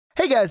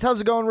Hey guys,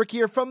 how's it going? Rick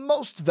here from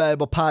Most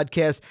Valuable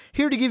Podcast,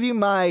 here to give you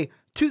my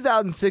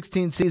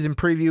 2016 season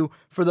preview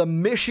for the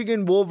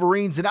Michigan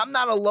Wolverines. And I'm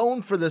not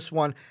alone for this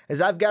one,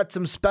 as I've got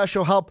some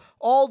special help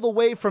all the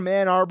way from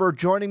Ann Arbor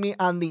joining me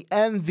on the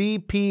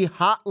MVP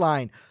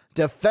hotline.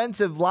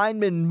 Defensive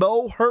lineman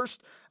Mo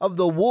Hurst of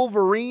the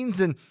Wolverines.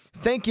 And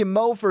thank you,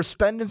 Mo, for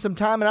spending some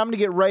time. And I'm going to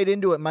get right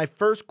into it. My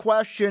first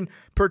question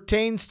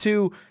pertains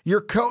to your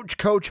coach,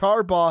 Coach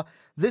Harbaugh.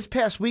 This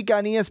past week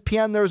on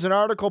ESPN, there was an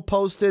article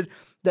posted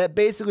that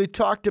basically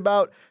talked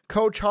about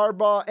Coach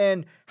Harbaugh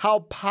and how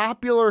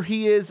popular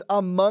he is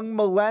among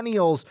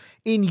millennials.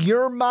 In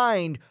your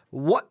mind,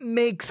 what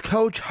makes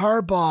Coach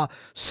Harbaugh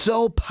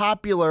so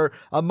popular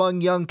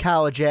among young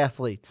college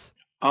athletes?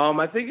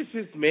 I think it's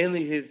just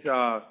mainly his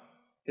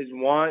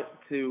want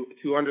to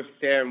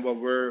understand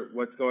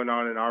what's going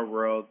on in our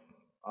world,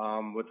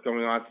 what's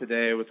going on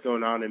today, what's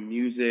going on in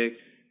music,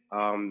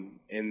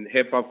 in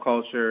hip hop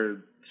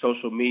culture,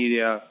 social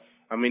media.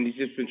 I mean, he's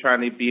just been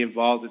trying to be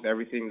involved with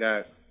everything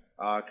that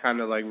kind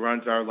of like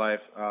runs our life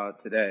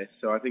today.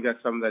 So I think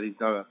that's something that he's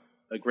done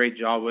a great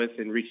job with,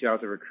 in reaching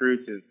out to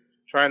recruits and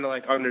trying to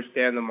like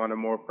understand them on a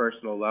more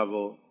personal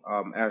level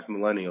as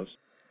millennials.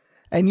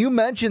 And you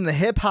mentioned the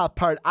hip hop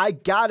part. I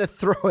got to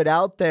throw it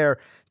out there.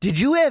 Did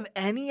you have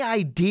any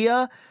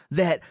idea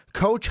that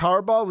Coach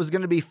Harbaugh was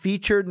going to be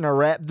featured in a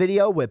rap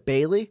video with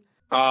Bailey?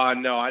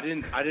 No, I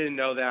didn't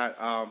know that.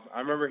 I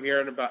remember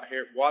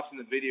watching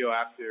the video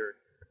after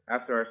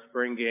our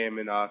spring game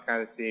and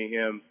kind of seeing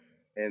him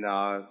and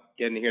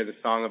getting to hear the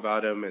song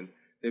about him. And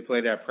they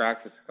played at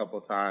practice a couple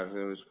of times,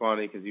 and it was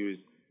funny because he was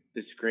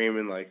just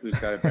screaming like, "Who's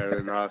got it better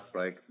than us?"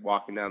 Like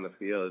walking down the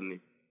field, and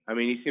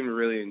he seemed to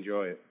really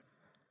enjoy it.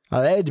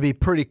 That had to be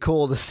pretty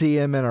cool to see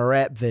him in a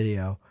rap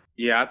video.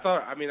 Yeah, I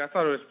thought it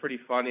was pretty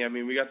funny. I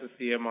mean, we got to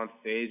see him on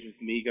stage with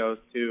Migos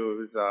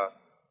too. It was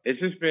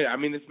it's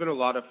been a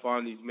lot of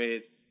fun. He's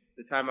made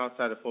the time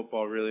outside of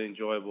football really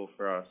enjoyable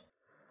for us.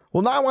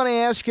 Well, now I want to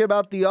ask you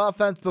about the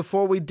offense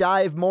before we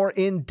dive more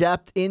in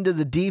depth into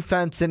the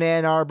defense in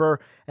Ann Arbor.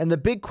 And the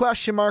big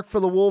question mark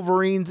for the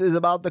Wolverines is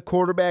about the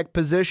quarterback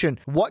position.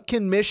 What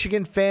can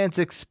Michigan fans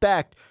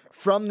expect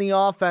from the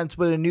offense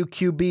with a new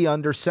QB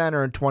under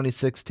center in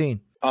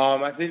 2016?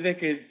 I think they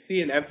could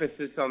see an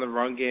emphasis on the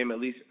run game, at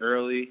least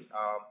early.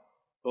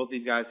 Both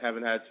these guys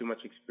haven't had too much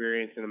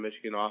experience in the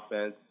Michigan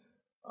offense.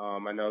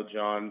 I know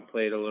John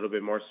played a little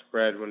bit more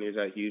spread when he was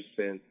at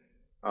Houston.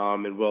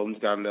 And Wilton's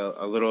gotten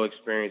a little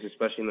experience,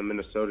 especially in the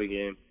Minnesota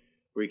game,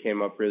 where he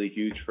came up really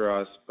huge for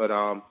us. But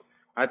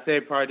I'd say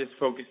probably just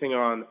focusing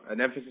on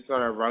an emphasis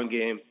on our run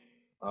game.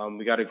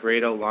 We got a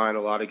great O-line,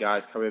 a lot of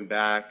guys coming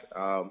back,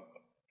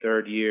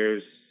 third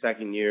years,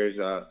 second years,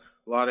 a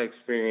lot of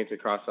experience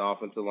across the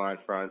offensive line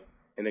front,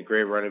 and a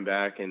great running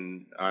back.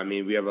 And,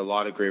 we have a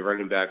lot of great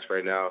running backs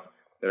right now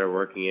that are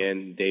working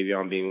in,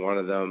 Davion being one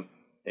of them,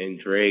 and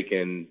Drake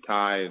and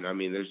Ty. And,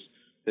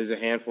 there's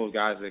a handful of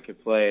guys that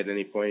could play at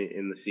any point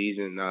in the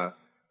season. I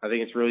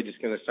think it's really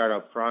just going to start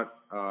up front.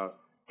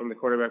 From the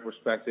quarterback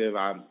perspective,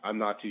 I'm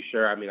not too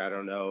sure. I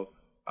don't know.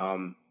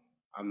 I'm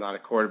not a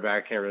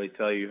quarterback. Can't really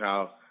tell you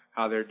how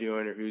they're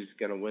doing or who's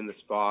going to win the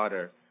spot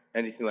or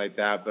anything like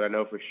that. But I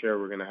know for sure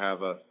we're going to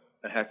have a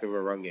heck of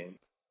a run game.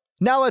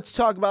 Now let's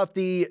talk about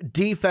the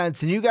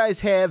defense. And you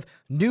guys have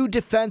new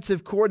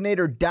defensive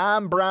coordinator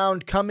Don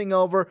Brown coming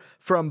over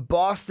from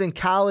Boston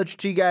College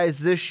to you guys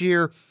this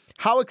year.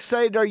 How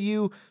excited are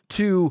you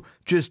to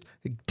just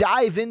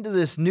dive into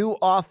this new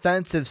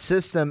offensive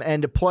system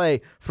and to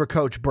play for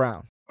Coach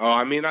Brown? Oh,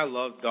 I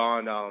love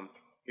Don.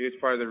 He was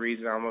part of the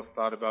reason I almost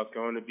thought about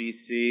going to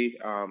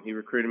BC. He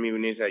recruited me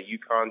when he was at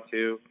UConn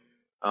too.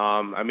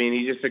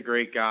 He's just a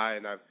great guy,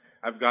 and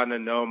I've gotten to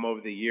know him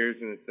over the years,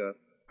 and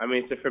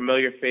it's a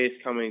familiar face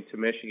coming to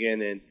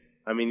Michigan,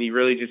 and he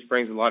really just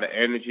brings a lot of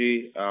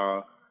energy.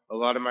 A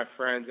lot of my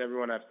friends,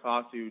 everyone I've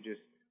talked to,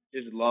 just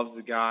loves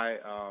the guy.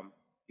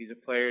 He's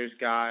a player's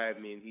guy.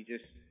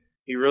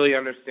 He really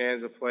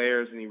understands the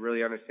players, and he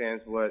really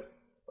understands what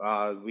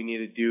we need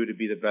to do to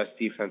be the best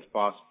defense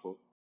possible.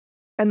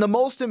 And the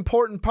most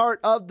important part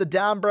of the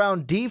Don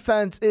Brown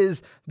defense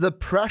is the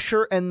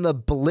pressure and the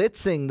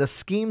blitzing, the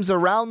schemes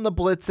around the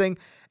blitzing.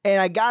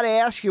 And I got to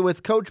ask you,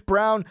 with Coach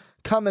Brown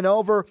coming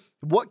over,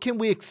 what can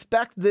we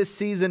expect this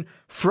season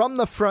from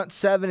the front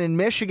seven in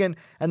Michigan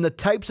and the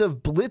types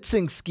of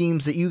blitzing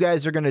schemes that you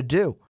guys are going to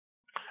do?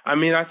 I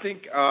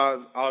think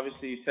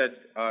obviously you said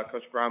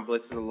Coach Brown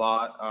blitzes a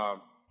lot.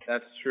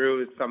 That's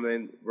true. It's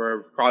something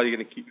we're probably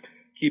going to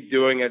keep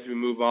doing as we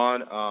move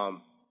on.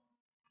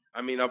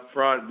 Up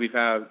front we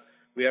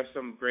have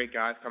some great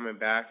guys coming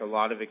back, a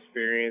lot of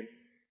experience.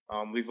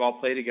 We've all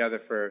played together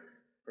for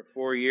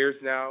 4 years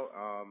now.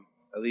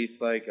 At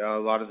least like a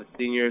lot of the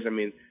seniors.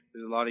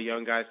 There's a lot of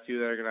young guys too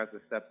that are going to have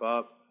to step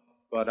up.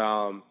 But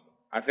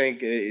I think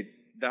the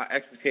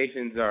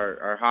expectations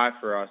are high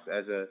for us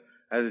as a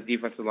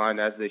defensive line,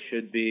 as they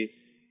should be.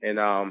 And,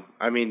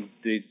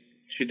 they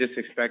should just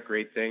expect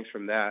great things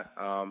from that.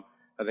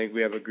 I think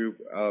we have a group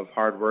of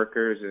hard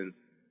workers, and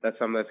that's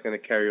something that's going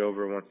to carry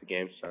over once the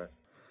game starts.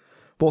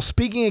 Well,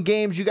 speaking of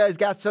games, you guys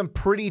got some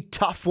pretty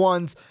tough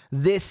ones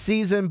this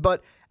season,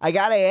 but I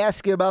got to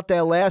ask you about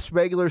that last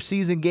regular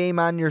season game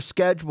on your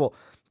schedule.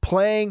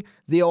 Playing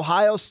the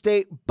Ohio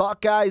State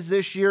Buckeyes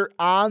this year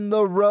on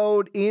the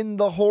road in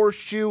the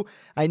Horseshoe.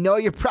 I know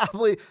you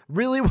probably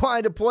really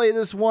wanted to play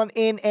this one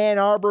in Ann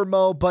Arbor,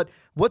 Mo, but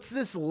what's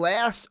this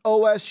last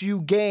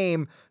OSU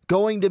game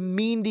going to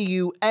mean to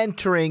you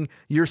entering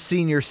your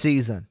senior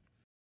season?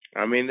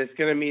 I mean, it's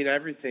going to mean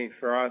everything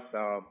for us.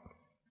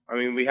 I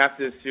mean, we have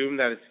to assume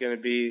that it's going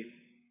to be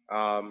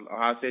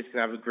Ohio State's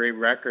going to have a great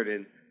record,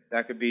 and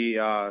that could be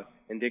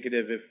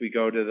indicative if we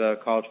go to the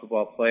college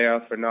football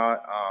playoff or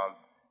not.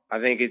 I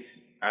think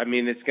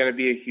it's going to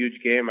be a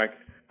huge game. I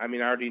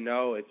mean, I already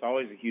know it's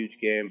always a huge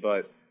game,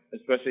 but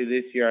especially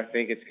this year, I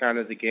think it's kind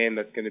of the game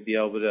that's going to be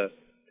able to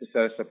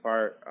set us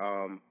apart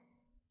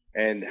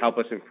and help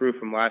us improve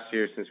from last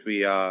year since we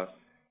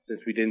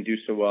didn't do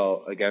so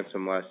well against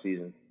them last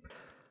season.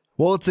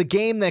 Well, it's a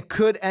game that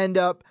could end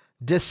up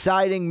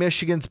deciding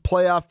Michigan's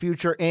playoff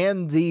future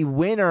and the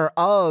winner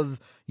of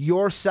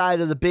your side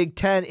of the Big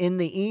Ten in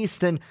the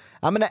East. And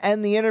I'm going to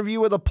end the interview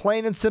with a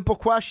plain and simple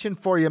question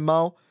for you,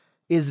 Mo.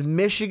 Is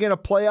Michigan a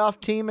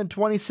playoff team in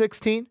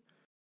 2016?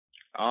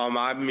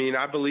 I mean,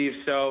 I believe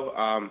so.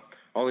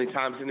 Only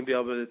time's going to be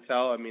able to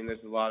tell. I mean,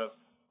 there's a lot of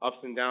ups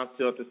and downs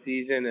throughout the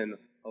season and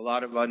a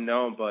lot of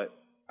unknown, but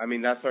I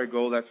mean, that's our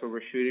goal. That's what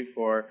we're shooting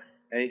for.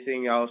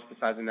 Anything else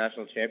besides the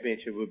national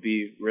championship would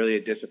be really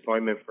a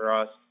disappointment for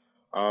us.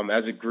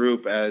 As a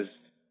group, as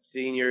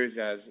seniors,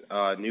 as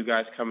new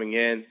guys coming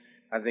in,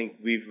 I think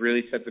we've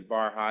really set the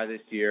bar high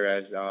this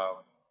year.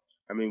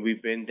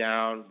 We've been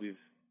down. We've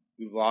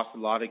lost a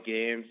lot of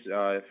games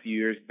a few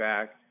years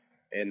back,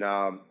 and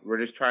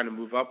we're just trying to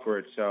move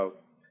upwards. So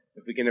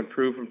if we can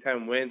improve from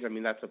 10 wins, I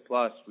mean, that's a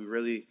plus. We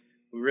really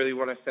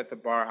want to set the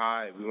bar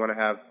high. We want to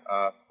have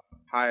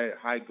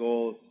high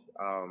goals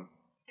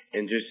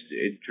and just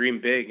dream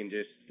big and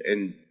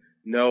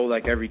know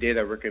like every day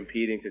that we're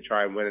competing to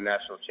try and win a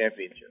national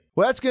championship.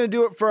 Well, that's going to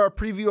do it for our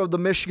preview of the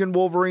Michigan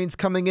Wolverines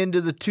coming into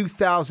the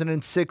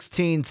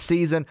 2016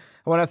 season.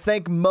 I want to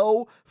thank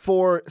Mo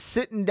for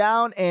sitting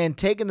down and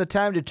taking the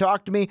time to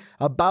talk to me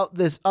about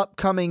this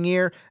upcoming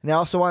year. And I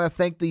also want to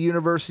thank the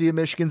University of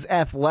Michigan's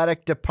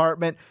athletic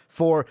department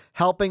for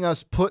helping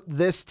us put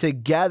this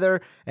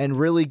together and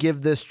really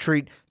give this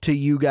treat to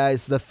you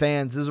guys, the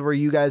fans. This is where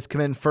you guys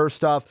come in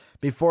first off.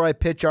 Before I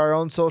pitch our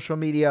own social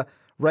media,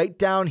 right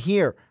down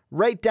here,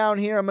 I'm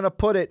going to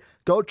put it.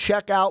 Go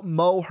check out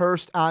Mo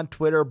Hurst on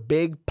Twitter,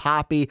 Big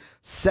Poppy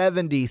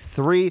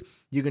 73.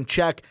 You can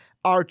check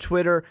our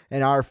Twitter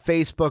and our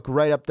Facebook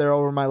right up there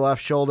over my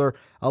left shoulder,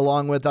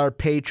 along with our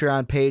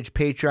Patreon page,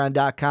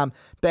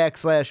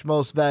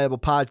 patreon.com/Most Valuable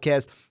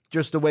Podcast.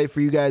 Just a way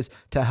for you guys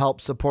to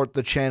help support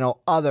the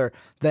channel other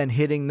than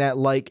hitting that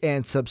like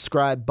and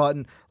subscribe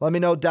button. Let me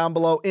know down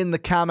below in the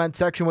comment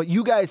section what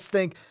you guys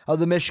think of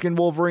the Michigan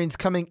Wolverines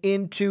coming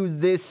into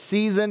this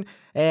season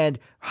and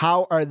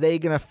how are they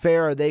going to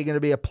fare? Are they going to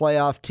be a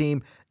playoff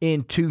team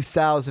in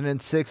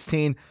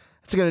 2016?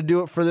 That's going to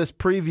do it for this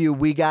preview.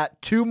 We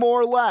got 2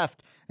 more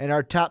left in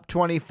our top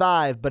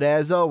 25, but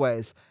as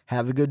always,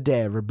 have a good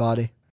day, everybody.